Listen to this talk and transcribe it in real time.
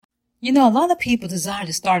A lot of people desire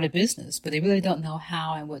to start a business, but they really don't know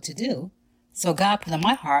how and what to do. So God put on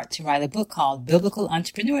my heart to write a book called Biblical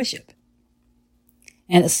Entrepreneurship.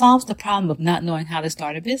 And it solves the problem of not knowing how to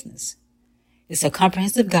start a business. It's a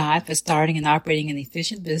comprehensive guide for starting and operating an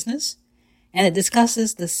efficient business, and it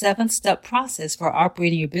discusses the 7-step process for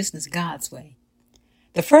operating your business God's way.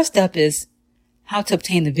 The first step is how to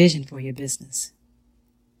obtain the vision for your business.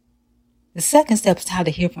 The second step is how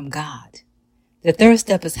to hear from God. The third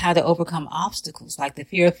step is how to overcome obstacles like the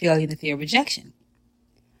fear of failure and the fear of rejection.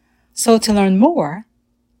 So to learn more,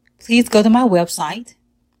 please go to my website,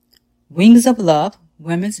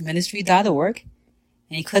 wingsoflovewomensministry.org,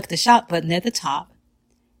 and you click the shop button at the top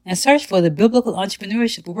and search for the Biblical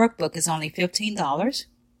Entrepreneurship Workbook. It's only $15,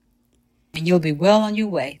 and you'll be well on your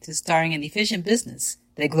way to starting an efficient business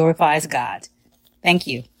that glorifies God. Thank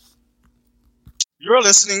you. You're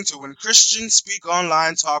listening to When Christians Speak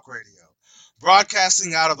Online Talk Radio,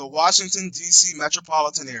 broadcasting out of the Washington, D.C.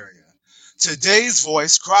 metropolitan area. Today's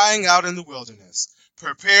voice crying out in the wilderness,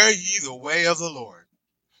 prepare ye the way of the Lord.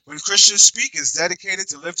 When Christians Speak is dedicated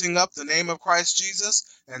to lifting up the name of Christ Jesus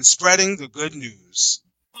and spreading the good news.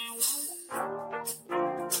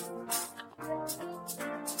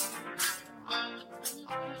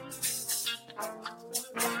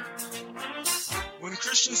 When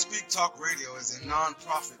Christians Speak Talk Radio is a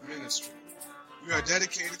non-profit ministry. We are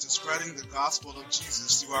dedicated to spreading the gospel of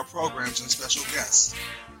Jesus through our programs and special guests.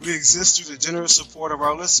 We exist through the generous support of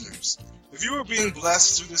our listeners. If you are being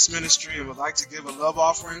blessed through this ministry and would like to give a love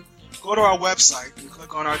offering, go to our website and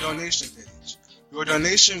click on our donation page. Your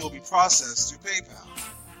donation will be processed through PayPal.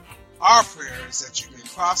 Our prayer is that you may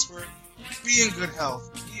prosper, be in good health,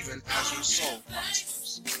 even as your soul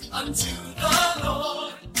prospers. Unto the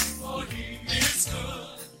Lord, for he is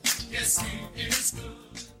good. Yes, he is good.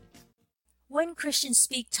 When Christians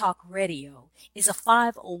Speak Talk Radio is a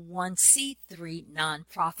 501c3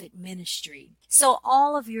 nonprofit ministry, so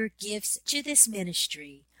all of your gifts to this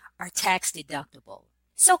ministry are tax deductible.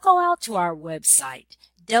 So go out to our website,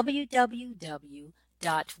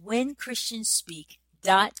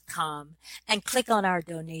 www.whenchristianspeak.com, and click on our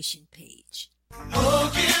donation page.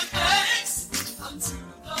 Oh, give thanks unto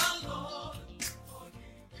the Lord, for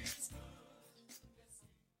he is good.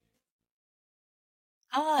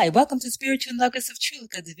 Hi, welcome to Spiritual Nuggets of Truth,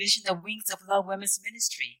 a division of Wings of Love Women's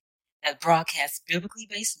Ministry that broadcasts biblically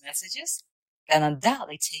based messages that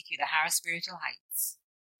undoubtedly take you to higher spiritual heights.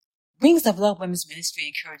 Wings of Love Women's Ministry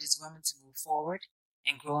encourages women to move forward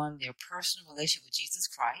and grow in their personal relationship with Jesus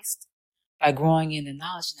Christ by growing in the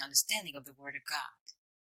knowledge and understanding of the Word of God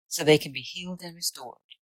so they can be healed and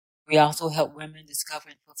restored. We also help women discover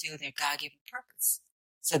and fulfill their God-given purpose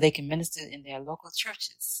so they can minister in their local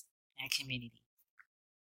churches and community.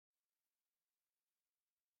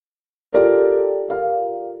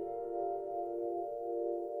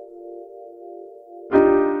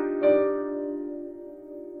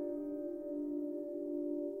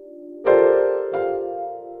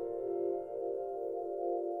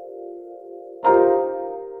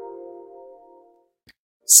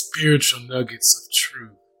 Spiritual Nuggets of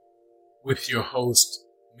Truth with your host,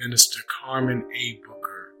 Minister Karmen A.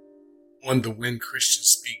 Booker, on the When Christians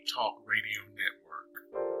Speak Talk Radio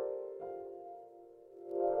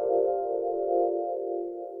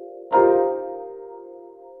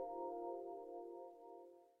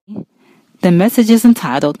Network. The message is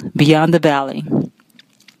entitled Beyond the Valley.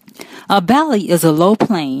 A valley is a low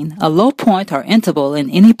plane, a low point or interval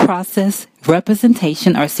in any process,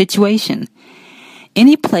 representation, or situation.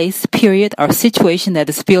 Any place, period, or situation that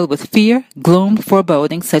is filled with fear, gloom,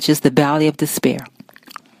 foreboding, such as the valley of despair.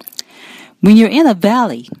 When you're in a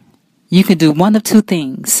valley, you can do one of two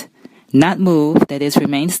things: not move, that is,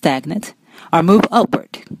 remain stagnant, or move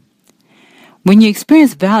upward. When you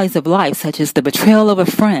experience valleys of life, such as the betrayal of a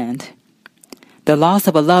friend, the loss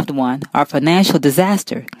of a loved one, or financial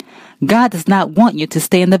disaster, God does not want you to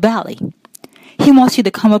stay in the valley. He wants you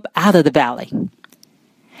to come up out of the valley.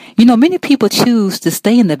 Many people choose to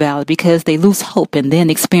stay in the valley because they lose hope and then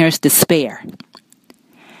experience despair.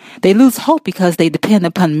 They lose hope because they depend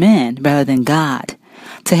upon men rather than God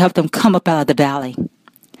to help them come up out of the valley.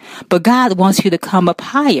 But God wants you to come up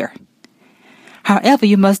higher. However,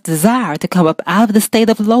 you must desire to come up out of the state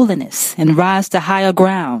of lowliness and rise to higher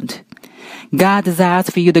ground. God desires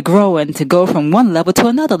for you to grow and to go from one level to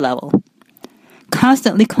another level,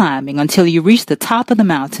 constantly climbing until you reach the top of the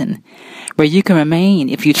mountain, where you can remain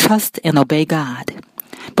if you trust and obey God.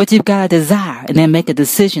 But you've got to desire and then make a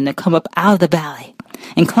decision to come up out of the valley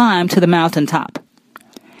and climb to the mountaintop.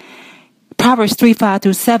 Proverbs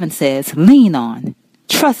 3:5-7 says, "Lean on,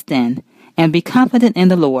 trust in, and be confident in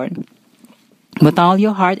the Lord." with all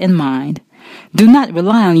your heart and mind. Do not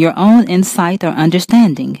rely on your own insight or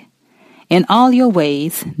understanding. In all your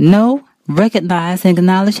ways, know, recognize, and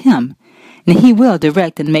acknowledge Him, and He will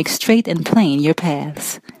direct and make straight and plain your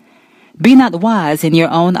paths. Be not wise in your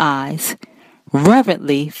own eyes.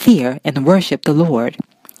 Reverently fear and worship the Lord,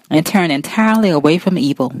 and turn entirely away from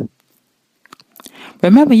evil.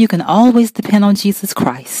 Remember, you can always depend on Jesus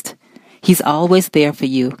Christ. He's always there for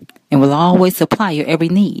you and will always supply your every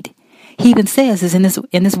need. He even says this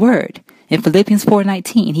in his word. In Philippians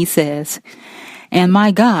 4:19, he says, "And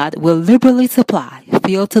my God will liberally supply,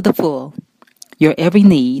 fill to the full, your every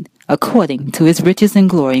need according to His riches and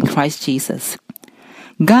glory in Christ Jesus."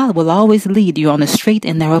 God will always lead you on a straight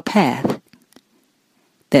and narrow path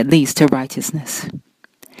that leads to righteousness.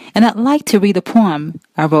 And I'd like to read a poem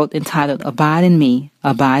I wrote entitled, "Abide in Me,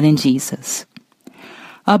 Abide in Jesus."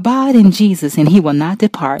 Abide in Jesus, and He will not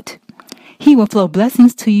depart. He will flow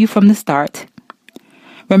blessings to you from the start.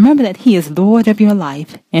 Remember that He is Lord of your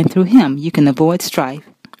life, and through Him you can avoid strife.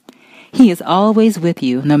 He is always with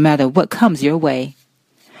you, no matter what comes your way.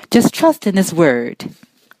 Just trust in His word,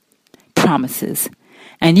 promises,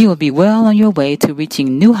 and you will be well on your way to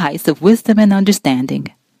reaching new heights of wisdom and understanding.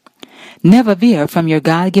 Never veer from your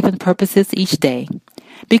God-given purposes each day,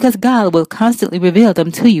 because God will constantly reveal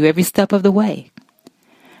them to you every step of the way.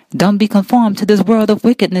 Don't be conformed to this world of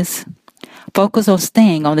wickedness. Focus on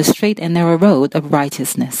staying on the straight and narrow road of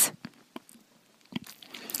righteousness.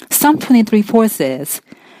 Psalm 23:4 says,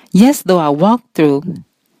 "Yes, though I walk through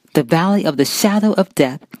the valley of the shadow of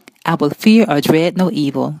death, I will fear or dread no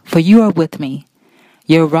evil, for you are with me.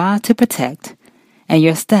 Your rod to protect, and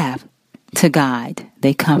your staff to guide,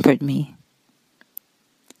 they comfort me."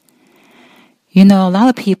 You know, a lot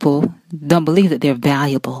of people don't believe that they're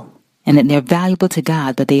valuable and that they're valuable to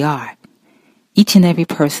God, but they are. Each and every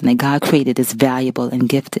person that God created is valuable and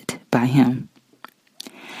gifted by Him.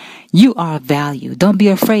 You are of value. Don't be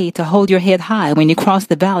afraid to hold your head high when you cross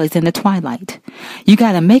the valleys in the twilight. You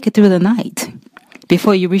got to make it through the night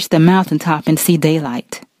before you reach the mountaintop and see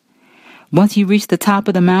daylight. Once you reach the top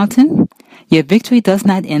of the mountain, your victory does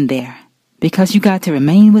not end there, because you got to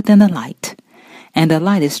remain within the light, and the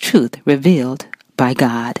light is truth revealed by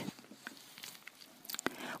God.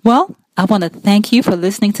 Well, I want to thank you for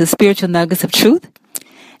listening to Spiritual Nuggets of Truth,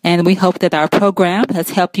 and we hope that our program has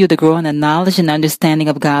helped you to grow in the knowledge and understanding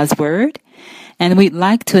of God's Word, and we'd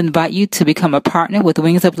like to invite you to become a partner with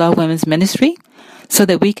Wings of Love Women's Ministry so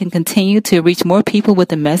that we can continue to reach more people with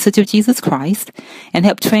the message of Jesus Christ and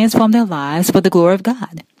help transform their lives for the glory of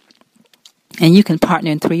God. And you can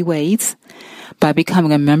partner in 3 ways: by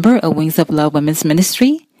becoming a member of Wings of Love Women's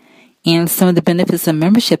Ministry, and some of the benefits of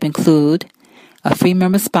membership include a free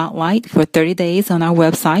member spotlight for 30 days on our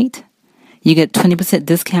website. You get 20%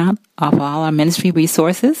 discount off all our ministry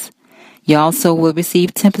resources. You also will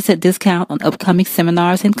receive 10% discount on upcoming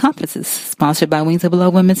seminars and conferences sponsored by Wings of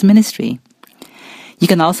Love Women's Ministry. You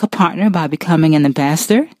can also partner by becoming an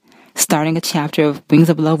ambassador, starting a chapter of Wings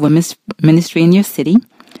of Love Women's Ministry in your city.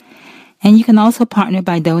 And you can also partner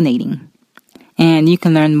by donating. And you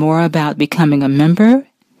can learn more about becoming a member,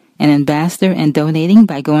 an ambassador, and donating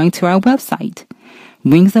by going to our website,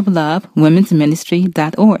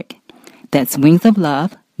 wingsoflovewomensministry.org. That's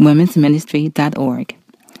wingsoflovewomensministry.org.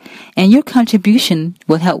 And your contribution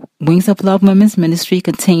will help Wings of Love Women's Ministry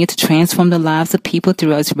continue to transform the lives of people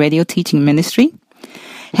through its radio teaching ministry,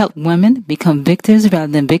 help women become victors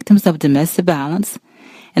rather than victims of domestic violence,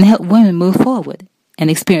 and help women move forward and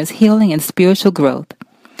experience healing and spiritual growth,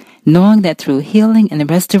 knowing that through healing and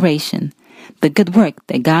restoration, the good work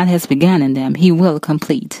that God has begun in them, He will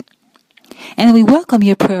complete. And we welcome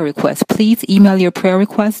your prayer requests. Please email your prayer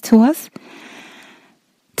requests to us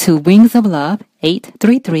to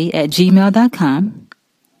wingsoflove833@gmail.com.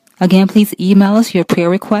 Again, please email us your prayer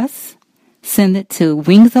requests. Send it to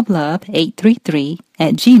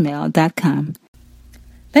wingsoflove833@gmail.com.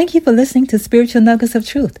 Thank you for listening to Spiritual Nuggets of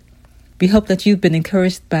Truth. We hope that you've been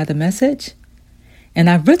encouraged by the message. And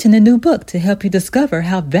I've written a new book to help you discover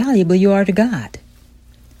how valuable you are to God.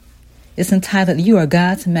 It's entitled, "You Are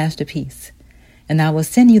God's Masterpiece." And I will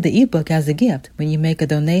send you the ebook as a gift when you make a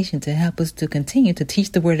donation to help us to continue to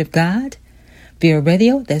teach the Word of God via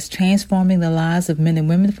radio that's transforming the lives of men and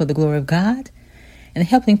women for the glory of God and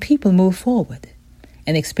helping people move forward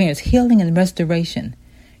and experience healing and restoration,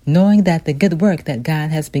 knowing that the good work that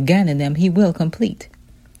God has begun in them, He will complete.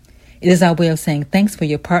 It is our way of saying thanks for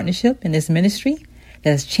your partnership in this ministry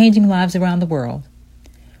that is changing lives around the world.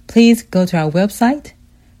 Please go to our website,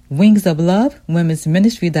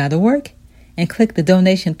 wingsoflovewomensministry.org, and click the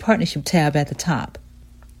Donation Partnership tab at the top.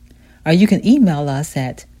 or you can email us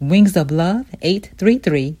at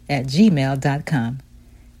wingsoflove833@gmail.com.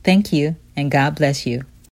 Thank you, and God bless you.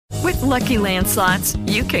 With Lucky Land Slots,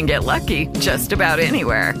 you can get lucky just about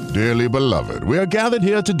anywhere. Dearly beloved, we are gathered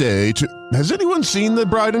here today to... Has anyone seen the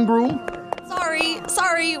bride and groom?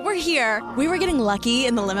 Sorry, we're here. We were getting lucky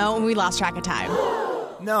in the limo and we lost track of time.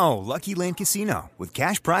 No, Lucky Land Casino, with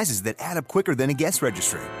cash prizes that add up quicker than a guest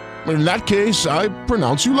registry. In that case, I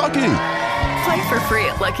pronounce you lucky. Play for free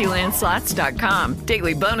at LuckyLandSlots.com.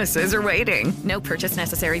 Daily bonuses are waiting. No purchase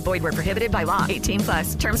necessary. Void where prohibited by law.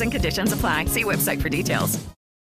 18+. Terms and conditions apply. See website for details.